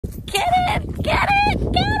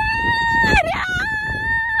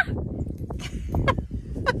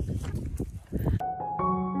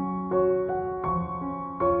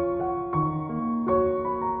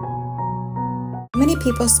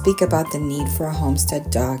people speak about the need for a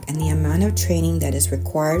homestead dog and the amount of training that is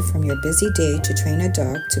required from your busy day to train a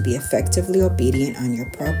dog to be effectively obedient on your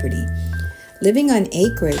property. Living on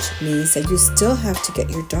acreage means that you still have to get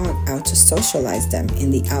your dog out to socialize them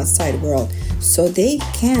in the outside world so they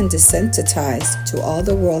can desensitize to all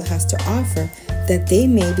the world has to offer that they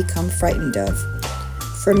may become frightened of.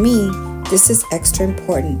 For me, this is extra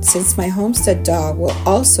important since my homestead dog will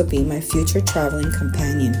also be my future traveling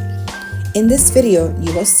companion. In this video,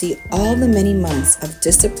 you will see all the many months of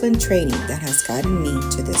disciplined training that has gotten me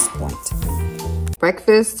to this point.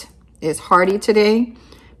 Breakfast is hearty today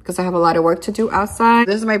because I have a lot of work to do outside.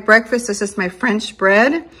 This is my breakfast. This is my French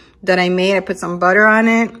bread that I made. I put some butter on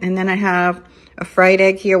it, and then I have a fried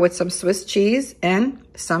egg here with some Swiss cheese and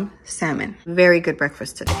some salmon. Very good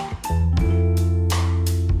breakfast today.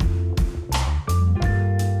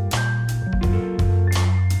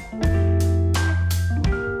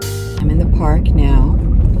 I'm in the park now,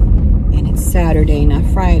 and it's Saturday, not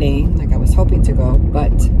Friday, like I was hoping to go,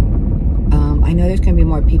 but I know there's gonna be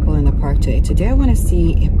more people in the park today. Today I wanna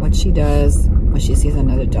see what she does when she sees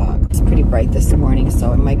another dog. It's pretty bright this morning,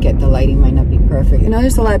 so the lighting might not be perfect. You know,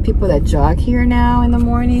 there's a lot of people that jog here now in the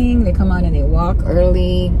morning. They come out and they walk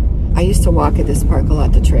early. I used to walk at this park a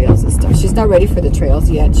lot, the trails and stuff. She's not ready for the trails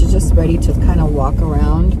yet. She's just ready to kind of walk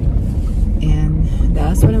around. And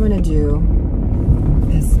that's what I'm gonna do,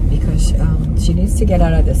 is because she needs to get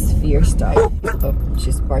out of this fear stuff. Oh,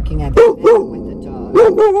 she's barking at the bed with the dog.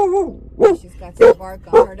 She's got some bark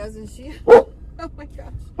on her, doesn't she? Oh my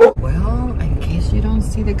gosh. Well, in case you don't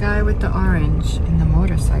see the guy with the orange in the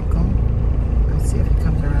motorcycle, let's see if he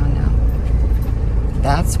comes around now.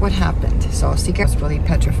 That's what happened. So Sitka was really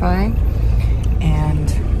petrified,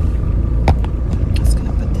 and I'm just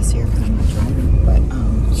gonna put this here because I'm not driving,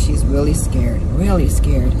 but she's really scared, really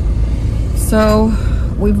scared. So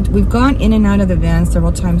we've gone in and out of the van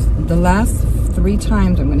several times. The last 3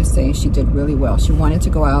 times, I'm gonna say, she did really well. She wanted to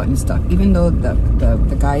go out and stuff, even though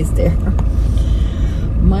the guy's there.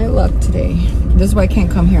 My luck today. This is why I can't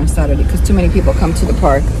come here on Saturday, because too many people come to the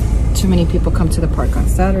park. Too many people come to the park on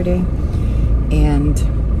Saturday, and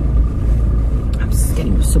it's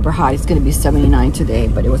getting super hot. It's gonna be 79 today,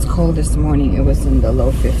 but it was cold this morning. It was in the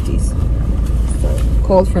low 50s. So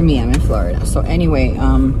cold for me. I'm in Florida. So anyway,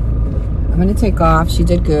 I'm gonna take off. She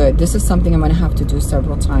did good. This is something I'm gonna have to do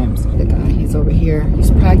several times. The guy, he's over here. He's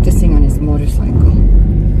practicing on his motorcycle.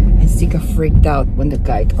 And Sika freaked out when the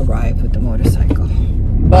guy arrived with the motorcycle.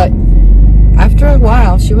 But after a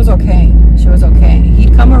while, she was okay. She was okay.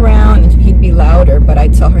 He'd come around and he'd be louder, but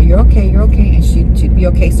I'd tell her, you're okay, and she'd be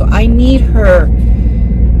okay. So I need her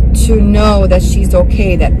to know that she's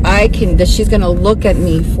okay, that she's gonna look at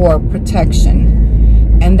me for protection.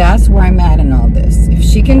 And that's where I'm at in all this. If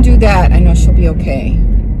she can do that, I know she'll be okay.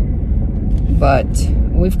 But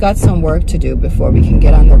we've got some work to do before we can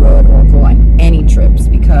get on the road or go on any trips,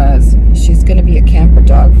 because she's gonna be a camper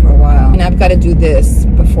dog for a while. And I've got to do this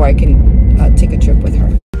before I can take a trip with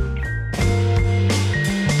her.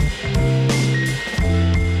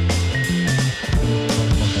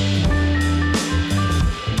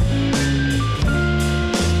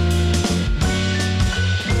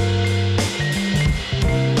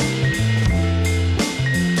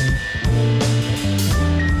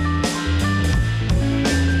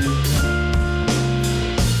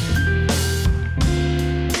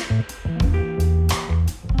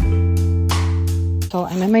 So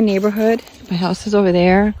I'm in my neighborhood. My house is over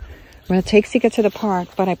there. I'm gonna take Sika to the park,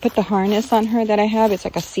 but I put the harness on her that I have. It's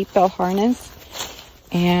like a seatbelt harness.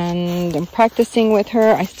 And I'm practicing with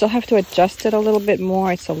her. I still have to adjust it a little bit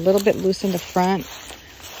more. It's a little bit loose in the front.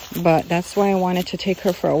 But that's why I wanted to take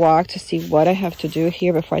her for a walk to see what I have to do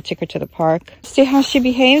here before I take her to the park. See how she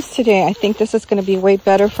behaves today. I think this is gonna be way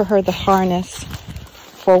better for her, the harness,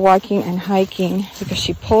 for walking and hiking, because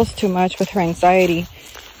she pulls too much with her anxiety.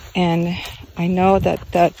 And I know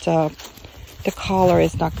that the collar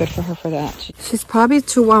is not good for her for that. She's probably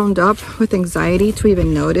too wound up with anxiety to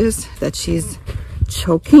even notice that she's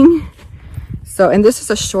choking. So, and this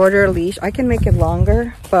is a shorter leash. I can make it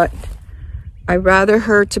longer, but I'd rather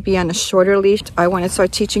her to be on a shorter leash. I want to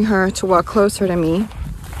start teaching her to walk closer to me.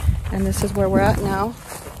 And this is where we're at now.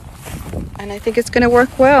 And I think it's going to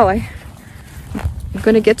work well. I'm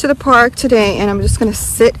going to get to the park today, and I'm just going to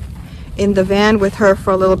sit in the van with her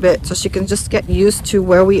for a little bit so she can just get used to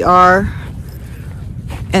where we are,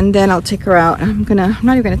 and then I'll take her out. I'm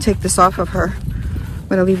not even gonna take this off of her. I'm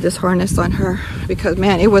gonna leave this harness on her because,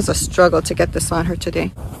 man, it was a struggle to get this on her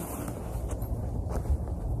today.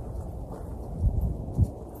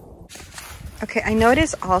 Okay, I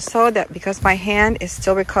noticed also that because my hand is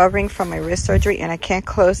still recovering from my wrist surgery and I can't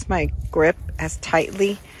close my grip as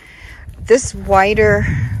tightly, this wider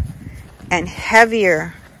and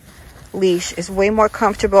heavier leash is way more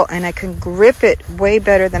comfortable and I can grip it way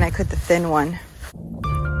better than I could the thin one.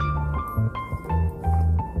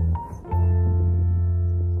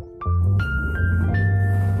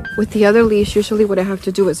 With the other leash, usually what I have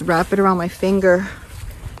to do is wrap it around my finger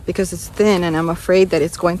because it's thin and I'm afraid that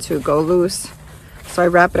it's going to go loose. So I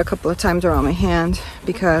wrap it a couple of times around my hand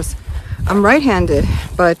because I'm right-handed,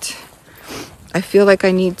 but I feel like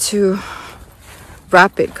I need to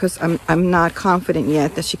wrap it because I'm not confident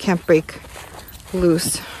yet that she can't break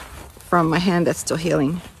loose from my hand that's still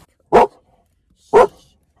healing. Wouldn't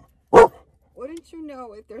you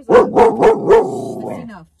know if there's a... That's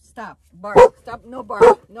enough. Stop. Bark. Stop. No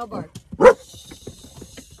bark. No bark.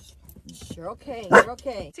 You're okay. You're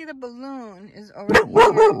okay. See, the balloon is over here.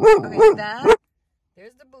 Okay, that.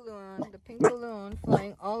 There's the balloon, the pink balloon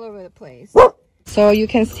flying all over the place. So you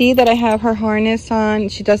can see that I have her harness on.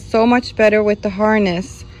 She does so much better with the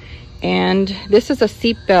harness. And this is a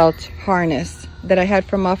seatbelt harness that I had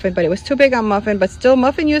for Muffin, but it was too big on Muffin. But still,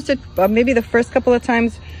 Muffin used it maybe the first couple of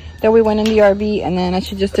times that we went in the RV, and then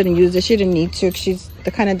she just didn't use it. She didn't need to. She's the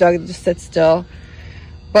kind of dog that just sits still.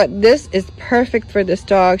 But this is perfect for this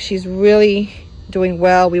dog. She's really doing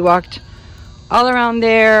well. We walked all around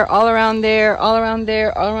there, all around there, all around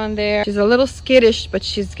there, all around there. She's a little skittish, but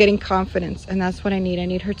she's getting confidence, and that's what I need. I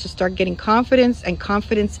need her to start getting confidence and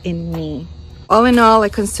confidence in me. All in all, I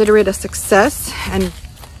consider it a success, and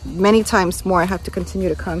many times more I have to continue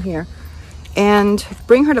to come here and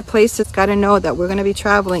bring her to places. Got to know that we're going to be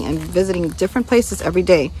traveling and visiting different places every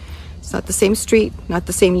day. It's not the same street, not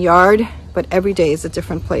the same yard, but every day is a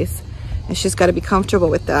different place, and she's got to be comfortable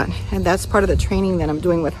with that. And that's part of the training that I'm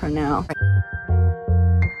doing with her now.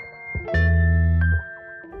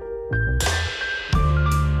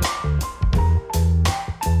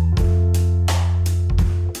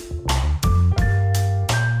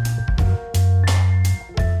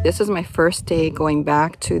 This is my first day going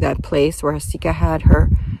back to that place where Sitka had her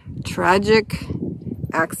tragic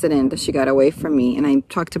accident that she got away from me. And I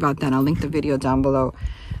talked about that. I'll link the video down below.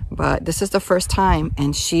 But this is the first time,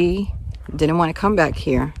 and she didn't want to come back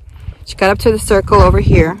here. She got up to the circle over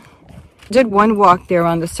here, did one walk there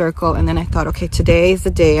around the circle, and then I thought, okay, today is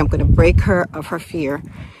the day I'm going to break her of her fear.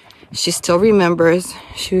 She still remembers.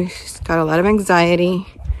 She's got a lot of anxiety.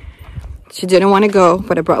 She didn't want to go,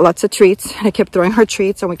 but I brought lots of treats. I kept throwing her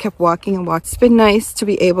treats, and we kept walking and walked. It's been nice to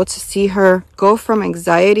be able to see her go from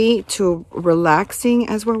anxiety to relaxing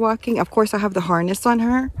as we're walking. Of course, I have the harness on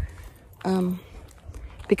her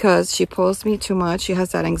because she pulls me too much. She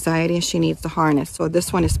has that anxiety and she needs the harness. So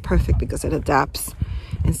this one is perfect because it adapts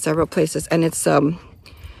in several places. And it's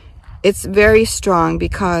very strong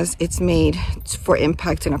because it's made for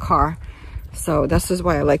impact in a car. So this is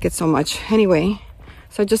why I like it so much. Anyway,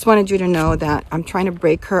 so I just wanted you to know that I'm trying to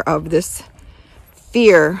break her of this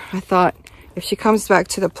fear. I thought if she comes back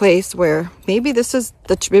to the place where maybe this was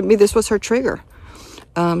her trigger.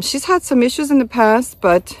 She's had some issues in the past,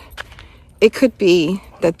 but it could be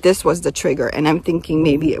that this was the trigger. And I'm thinking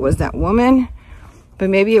maybe it was that woman, but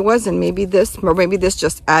maybe it wasn't. Maybe this, or maybe this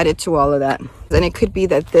just added to all of that. And it could be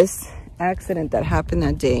that this accident that happened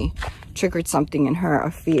that day triggered something in her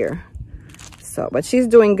of fear. So, but she's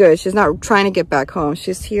doing good. She's not trying to get back home.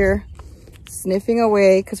 She's here sniffing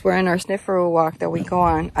away because we're in our sniffer walk that we go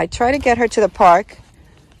on. I try to get her to the park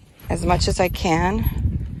as much as I can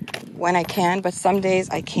when I can, but some days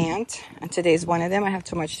I can't. And today's one of them. I have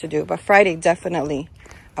too much to do. But Friday, definitely,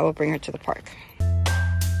 I will bring her to the park.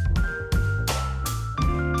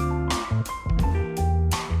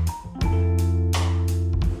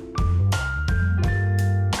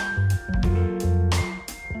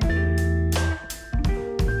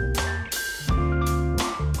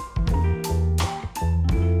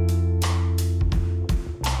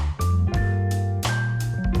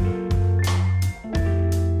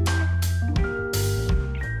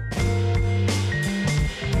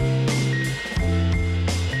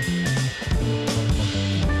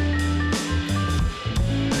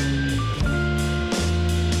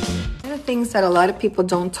 Things that a lot of people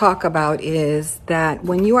don't talk about is that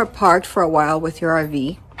when you are parked for a while with your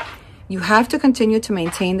RV, you have to continue to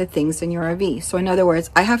maintain the things in your RV. So in other words,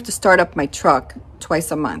 I have to start up my truck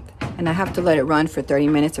twice a month, and I have to let it run for 30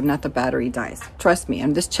 minutes. If not, the battery dies. Trust me,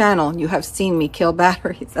 on this channel, you have seen me kill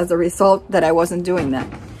batteries as a result that I wasn't doing that.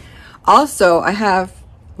 Also, I have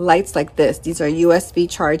lights like this. These are USB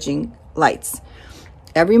charging lights.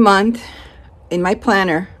 Every month, in my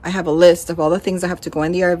planner, I have a list of all the things I have to go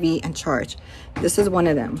in the RV and charge. This is one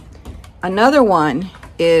of them. Another one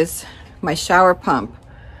is my shower pump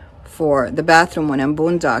for the bathroom when I'm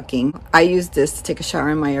boondocking. I use this to take a shower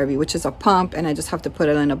in my RV, which is a pump, and I just have to put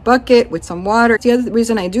it in a bucket with some water. The other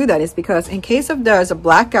reason I do that is because in case of there's a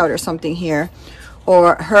blackout or something here,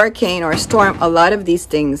 or a hurricane or a storm, a lot of these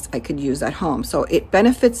things I could use at home. So it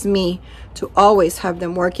benefits me to always have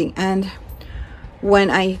them working. And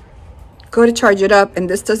when I go to charge it up and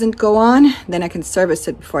this doesn't go on, then I can service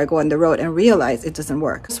it before I go on the road and realize it doesn't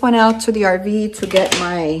work. Just went out to the RV to get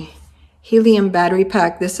my helium battery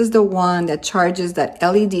pack. This is the one that charges that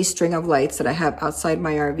LED string of lights that I have outside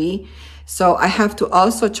my RV. So I have to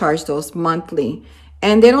also charge those monthly.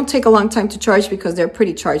 And they don't take a long time to charge because they're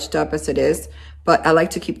pretty charged up as it is. But I like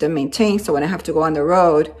to keep them maintained so when I have to go on the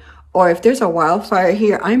road, or if there's a wildfire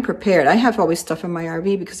here, I'm prepared. I have always stuff in my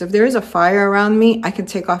RV because if there is a fire around me, I can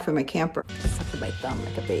take off in my camper. I suck my thumb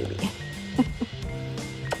like a baby.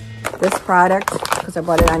 This product, because I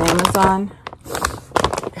bought it on Amazon.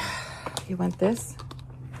 You want this?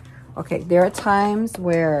 Okay, there are times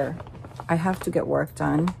where I have to get work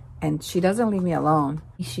done and she doesn't leave me alone.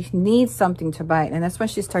 She needs something to bite, and that's when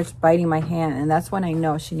she starts biting my hand, and that's when I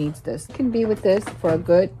know she needs this. It can be with this for a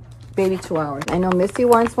good maybe 2 hours. I know Missy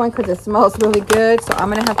wants one because it smells really good, so I'm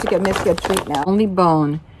gonna have to get Missy a treat now. Only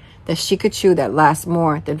bone that she could chew that lasts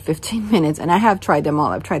more than 15 minutes, and I have tried them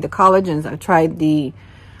all. I've tried the collagens, I've tried the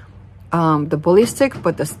bully stick,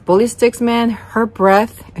 but the bully sticks, man, her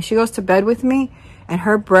breath, and she goes to bed with me, and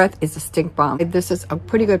her breath is a stink bomb. This is a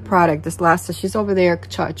pretty good product. This lasts, she's over there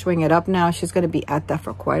chewing it up now. She's gonna be at that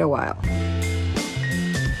for quite a while.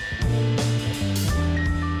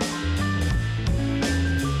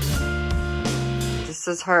 This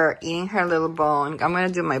is her eating her little bone. I'm gonna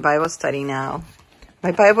do my Bible study now.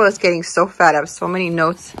 My Bible is getting so fat. I have so many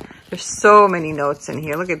notes. There's so many notes in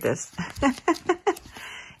here. Look at this.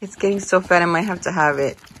 It's getting so fat. I might have to have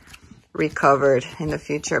it recovered in the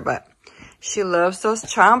future, but she loves those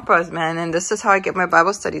champas, man. And this is how I get my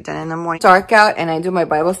Bible study done in the morning. It's dark out and I do my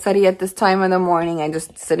Bible study at this time in the morning. I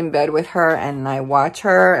just sit in bed with her and I watch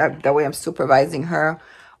her. That way I'm supervising her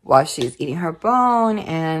while she's eating her bone.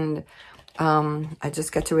 And I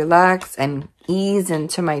just get to relax and ease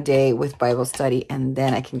into my day with Bible study. And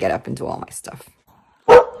then I can get up and do all my stuff.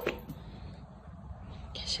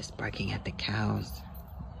 She's barking at the cows.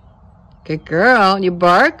 Good girl. You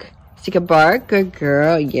bark? Sitka bark. Good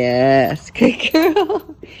girl. Yes. Good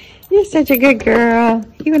girl. You're such a good girl.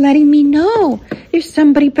 You were letting me know there's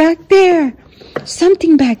somebody back there.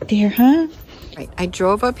 Something back there, huh? Right. I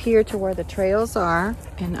drove up here to where the trails are,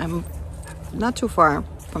 and I'm not too far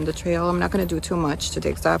from the trail. I'm not going to do too much today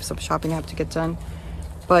because I have some shopping I have to get done.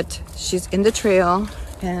 But she's in the trail,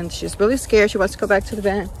 and she's really scared. She wants to go back to the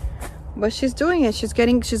van. But she's doing it. She's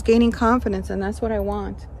gaining confidence, and that's what I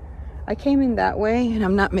want. I came in that way and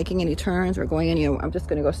I'm not making any turns or going anywhere. I'm just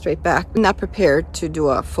gonna go straight back. I'm not prepared to do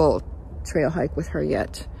a full trail hike with her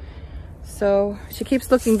yet. So she keeps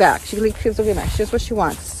looking back. She keeps looking back. She's what she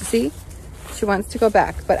wants. See? She wants to go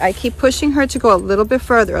back. But I keep pushing her to go a little bit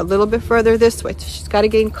further this way. She's gotta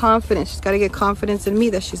gain confidence. She's gotta get confidence in me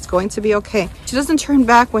that she's going to be okay. She doesn't turn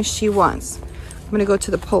back when she wants. I'm gonna go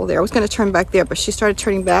to the pole there. I was gonna turn back there, but she started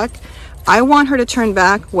turning back. I want her to turn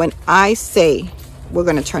back when I say we're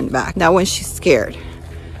gonna turn back, not when she's scared.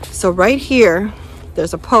 So right here,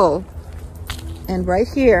 there's a pole, and right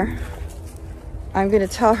here, I'm gonna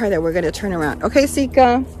tell her that we're gonna turn around. Okay,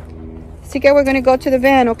 Sitka? Sitka, we're gonna go to the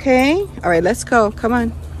van, okay? All right, let's go, come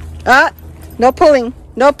on. No pulling,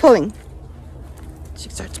 no pulling. She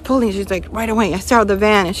starts pulling, she's like, right away, I start the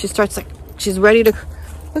van, and she starts like, she's ready to,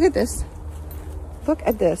 look at this. Look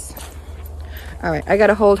at this. All right, I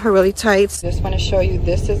gotta hold her really tight. Just wanna show you,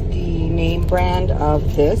 this is the name brand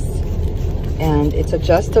of this. And it's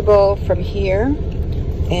adjustable from here.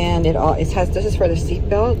 And it has, this is for the seat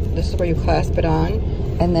belt. This is where you clasp it on.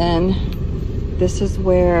 And then this is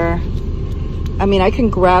where, I mean, I can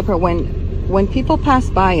grab her. When people pass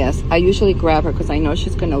by us, I usually grab her because I know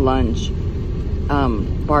she's gonna lunge,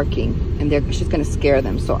 barking. And she's gonna scare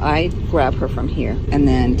them. So I grab her from here. And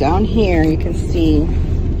then down here, you can see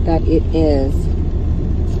that it is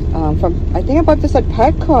I think I bought this at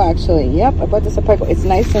Petco actually. Yep, I bought this at Petco. It's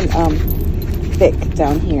nice and thick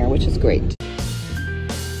down here, which is great.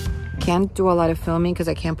 Can't do a lot of filming because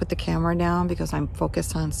I can't put the camera down because I'm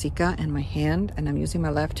focused on Sitka and my hand, and I'm using my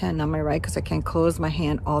left hand, not my right, because I can't close my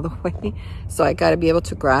hand all the way. So I got to be able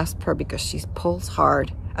to grasp her because she pulls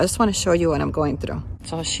hard. I just want to show you what I'm going through.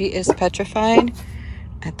 So she is petrified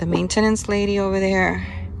at the maintenance lady over there.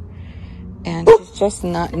 And she's just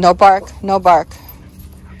not, no bark, no bark,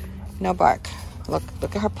 no bark. Look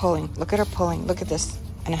at her pulling, look at her pulling, look at this.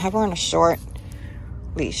 And I have her on a short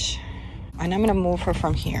leash. and I'm gonna move her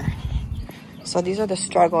from here. So these are the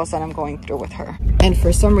struggles that I'm going through with her. And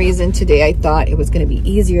for some reason today I thought it was gonna be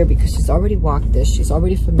easier because she's already walked this. She's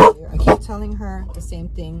already familiar. I keep telling her the same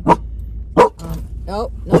thing.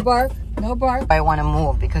 No, no bark, no bark. I wanna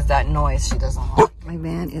move because that noise she doesn't like. My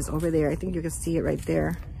van is over there. I think you can see it right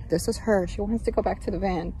there. This is her. She wants to go back to the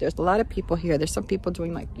van. There's a lot of people here. There's some people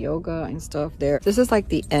doing like yoga and stuff there. This is like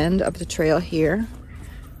the end of the trail here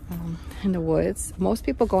in the woods. Most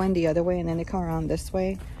people go in the other way and then they come around this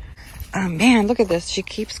way. Man, look at this. She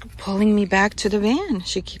keeps pulling me back to the van.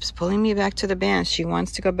 She keeps pulling me back to the van. She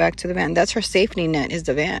wants to go back to the van. That's her safety net, is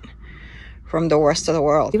the van, from the worst of the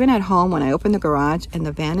world. Even at home, when I open the garage and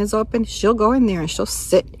the van is open, she'll go in there and she'll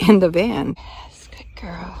sit in the van. Yes, good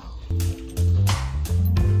girl.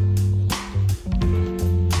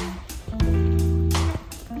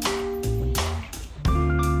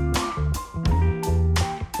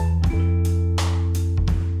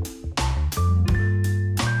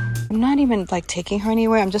 I'm not even like taking her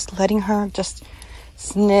anywhere. I'm just letting her just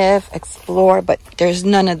sniff, explore, but there's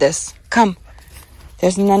none of this. Come.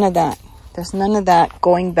 There's none of that. There's none of that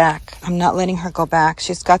going back. I'm not letting her go back.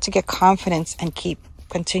 She's got to get confidence and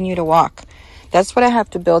continue to walk. That's what I have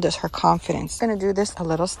to build, is her confidence. I'm going to do this a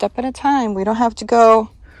little step at a time. We don't have to go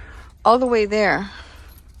all the way there.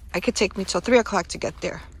 It could take me till 3 o'clock to get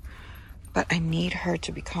there. But I need her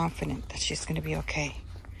to be confident that she's going to be okay,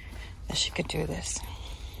 that she could do this.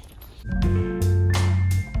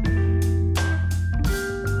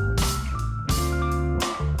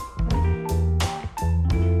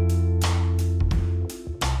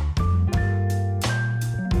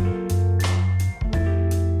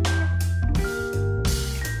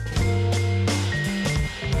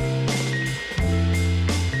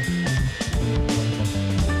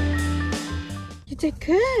 You did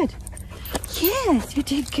good. Yes, you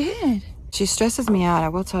did good. She stresses me out, I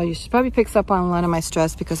will tell you. She probably picks up on a lot of my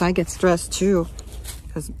stress because I get stressed too.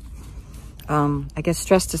 Because I get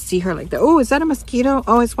stressed to see her like that. Oh, is that a mosquito?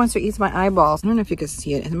 Oh, it wants to eat my eyeballs. I don't know if you can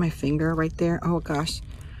see it. Is my finger right there? Oh gosh.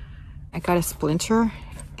 I got a splinter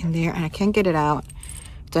in there and I can't get it out.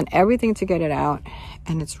 I've done everything to get it out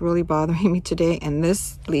and it's really bothering me today. And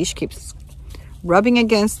this leash keeps rubbing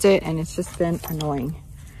against it and it's just been annoying.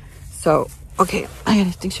 So, okay, I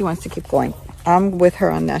think she wants to keep going. I'm with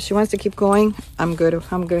her on that. She wants to keep going. I'm good.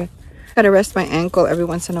 I'm good. Gotta rest my ankle every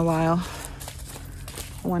once in a while.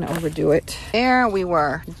 I want to overdo it. There we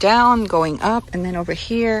were, down, going up, and then over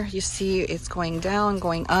here you see it's going down,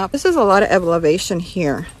 going up. This is a lot of elevation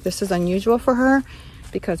here. This is unusual for her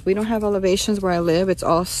because we don't have elevations where I live. It's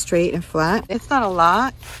all straight and flat. It's not a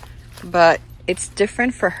lot, but it's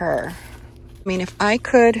different for her. I mean, if I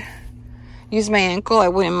could use my ankle, I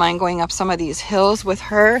wouldn't mind going up some of these hills with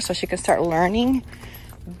her so she can start learning,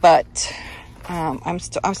 but I'm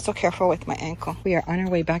still careful with my ankle. We are on our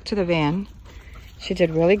way back to the van. She did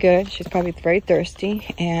really good. She's probably very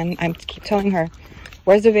thirsty and I keep telling her,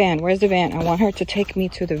 where's the van? Where's the van? I want her to take me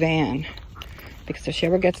to the van because if she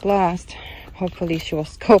ever gets lost, hopefully she will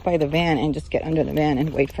go by the van and just get under the van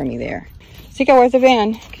and wait for me there. Sika, where's the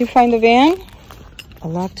van? Can you find the van? I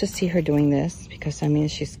love to see her doing this because that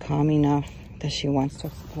means she's calm enough that she wants to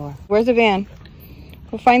explore. Where's the van?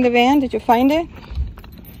 We'll find the van. Did you find it?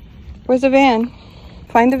 Where's the van?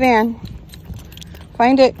 Find the van.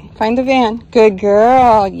 Find it. Find the van. Good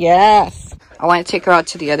girl. Yes. I want to take her out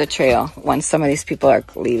to the other trail when some of these people are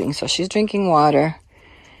leaving. So she's drinking water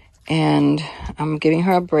and I'm giving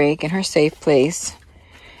her a break in her safe place.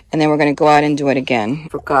 And then we're going to go out and do it again.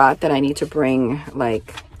 Forgot that I need to bring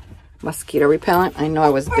like mosquito repellent. I know I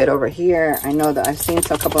was bit over here. I know that I've seen a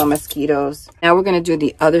couple of mosquitoes. Now we're going to do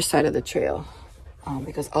the other side of the trail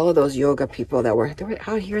because all of those yoga people they were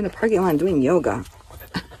out here in the parking lot doing yoga.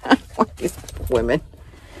 These women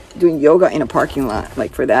doing yoga in a parking lot.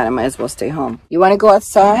 Like, for that I might as well stay home. You want to go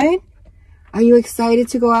outside? Are you excited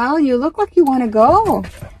to go out? You look like you want to go.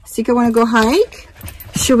 Sika, want to go hike?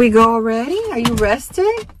 Should we go already? Are you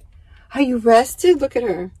rested? Are you rested? Look at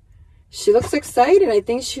her. She looks excited. I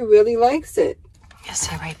think she really likes it. You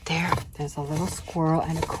see right there, there's a little squirrel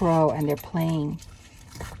and a crow and they're playing.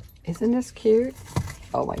 Isn't this cute?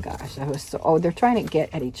 Oh my gosh, I was so, oh, they're trying to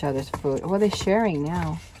get at each other's food. Oh, they're sharing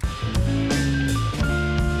now.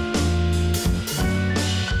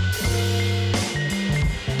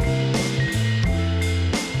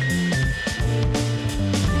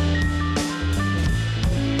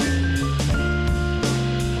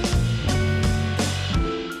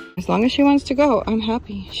 As long as she wants to go, I'm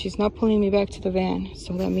happy. She's not pulling me back to the van.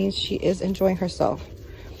 So that means she is enjoying herself.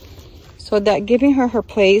 So that giving her her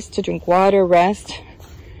place to drink water, rest,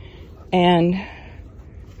 and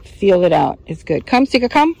feel it out is good. Come, Sika,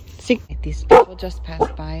 come. See, these people just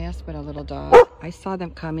passed by us with a little dog. I saw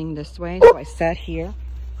them coming this way, so I sat here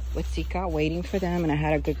with Sitka waiting for them, and I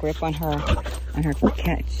had a good grip on her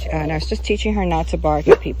catch. And I was just teaching her not to bark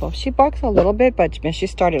at people. She barks a little bit, but she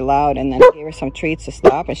started loud, and then I gave her some treats to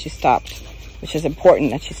stop, and she stopped, which is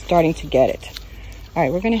important that she's starting to get it. All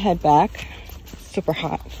right, we're gonna head back. Super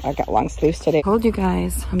hot. I got long sleeves today. I told you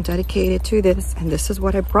guys I'm dedicated to this, and this is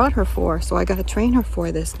what I brought her for, so I gotta train her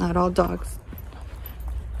for this. Not all dogs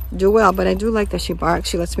do well, but I do like that she barks.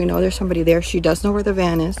 She lets me know there's somebody there. She does know where the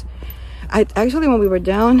van is. I actually, when we were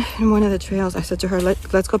down in one of the trails, I said to her,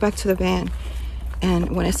 let's go back to the van.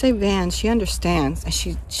 And when I say van, she understands, and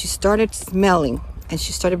she started smelling, and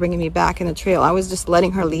she started bringing me back in the trail. I was just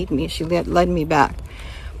letting her lead me. She led me back,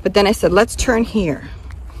 but then I said, let's turn here,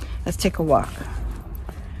 let's take a walk.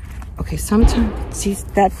 Okay, sometimes, see,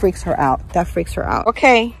 that freaks her out. That freaks her out.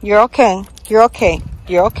 Okay, you're okay. You're okay.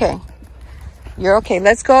 You're okay. You're okay.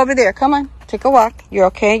 Let's go over there. Come on, take a walk. You're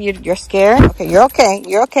okay. You're scared. Okay, you're okay.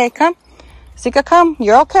 You're okay. Come, Sitka, come.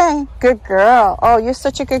 You're okay. Good girl. Oh, you're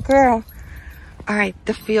such a good girl. All right,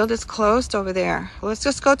 the field is closed over there. Let's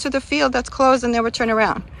just go to the field that's closed, and then we'll turn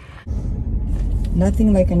around.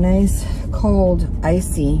 Nothing like a nice, cold,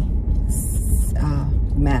 icy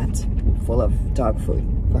mat full of dog food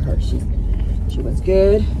for her. She was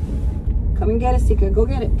good. Come and get it, Sitka. Go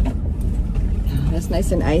get it. That's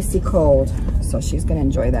nice and icy cold, so she's gonna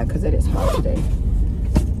enjoy that because it is hot today.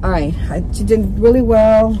 All right, she did really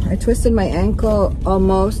well. I twisted my ankle,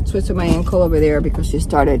 almost twisted my ankle over there because we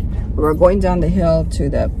were going down the hill to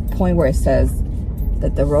the point where it says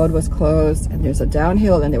that the road was closed, and there's a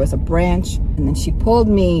downhill and there was a branch, and then she pulled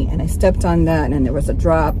me and I stepped on that, and there was a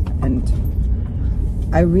drop, and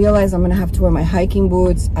I realized I'm gonna have to wear my hiking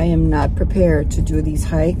boots. I am not prepared to do these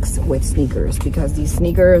hikes with sneakers, because these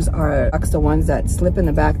sneakers are the ones that slip in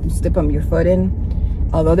the back, slip your foot in.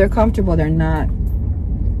 Although they're comfortable, they're not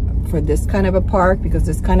for this kind of a park, because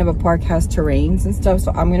this kind of a park has terrains and stuff.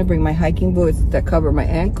 So I'm gonna bring my hiking boots that cover my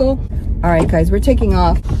ankle. All right, guys, we're taking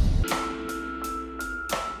off.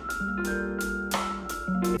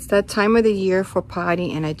 It's that time of the year for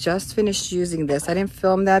potty, and I just finished using this. I didn't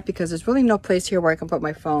film that because there's really no place here where I can put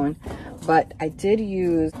my phone, but I did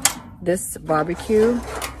use this barbecue.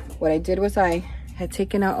 What I did was I had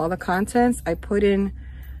taken out all the contents. I put in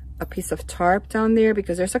a piece of tarp down there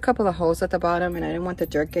because there's a couple of holes at the bottom, and I didn't want the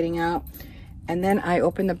dirt getting out. And then I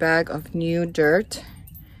opened a bag of new dirt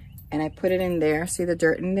and I put it in there. See the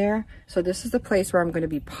dirt in there? So this is the place where I'm going to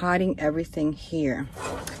be potting everything here.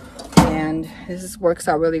 And this works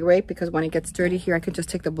out really great because when it gets dirty here, I can just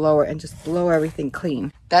take the blower and just blow everything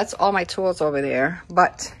clean. That's all my tools over there.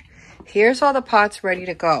 But here's all the pots ready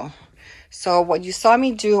to go. So what you saw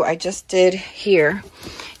me do, I just did here,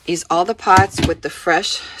 is all the pots with the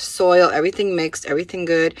fresh soil, everything mixed, everything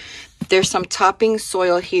good. There's some topping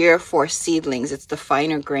soil here for seedlings. It's the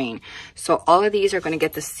finer grain. So all of these are going to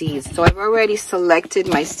get the seeds. So I've already selected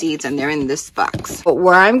my seeds, and they're in this box. But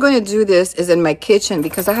where I'm going to do this is in my kitchen,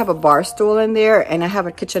 because I have a bar stool in there and I have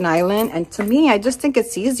a kitchen island. And to me, I just think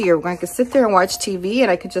it's easier when I can sit there and watch TV,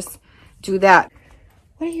 and I could just do that.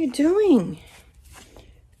 What are you doing?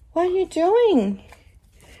 What are you doing?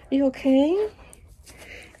 Are you okay?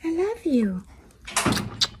 I love you.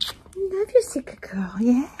 I love you, Sitka girl.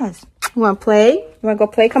 Yes. You want to play? You want to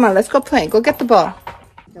go play? Come on, let's go play. Go get the ball.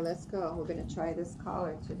 Okay, let's go. We're going to try this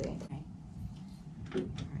collar today. All right,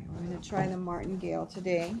 we're going to try the martingale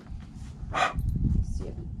today. Let's see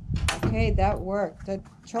if, okay, that worked. That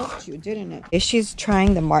choked you, didn't it? She's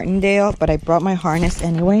trying the martingale, but I brought my harness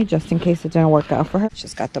anyway, just in case it didn't work out for her.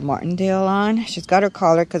 She's got the martingale on. She's got her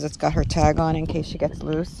collar because it's got her tag on in case she gets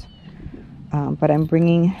loose. But I'm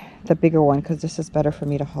bringing the bigger one because this is better for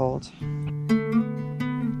me to hold.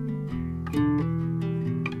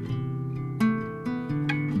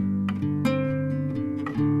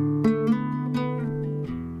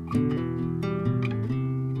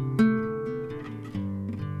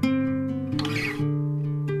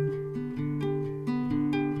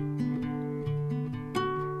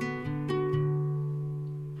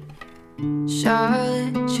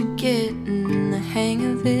 Charlotte, you're getting the hang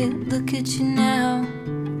of it. Look at you now,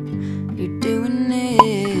 you're doing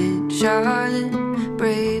it. Charlotte,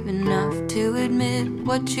 brave enough to admit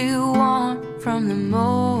what you want from the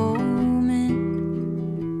moment.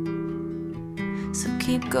 So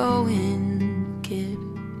keep going, kid.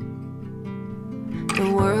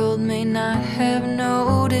 The world may not have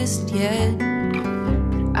noticed yet,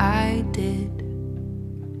 but I did.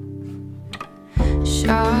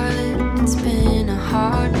 Charlotte, it's been a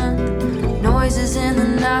hard month. Noises in the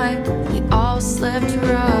night, we all slept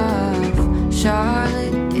rough.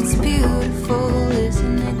 Charlotte, it's beautiful,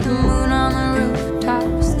 isn't it? The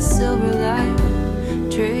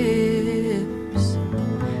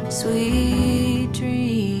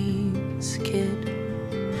kid.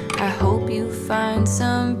 I hope you find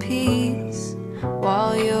some peace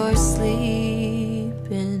while you're sleeping.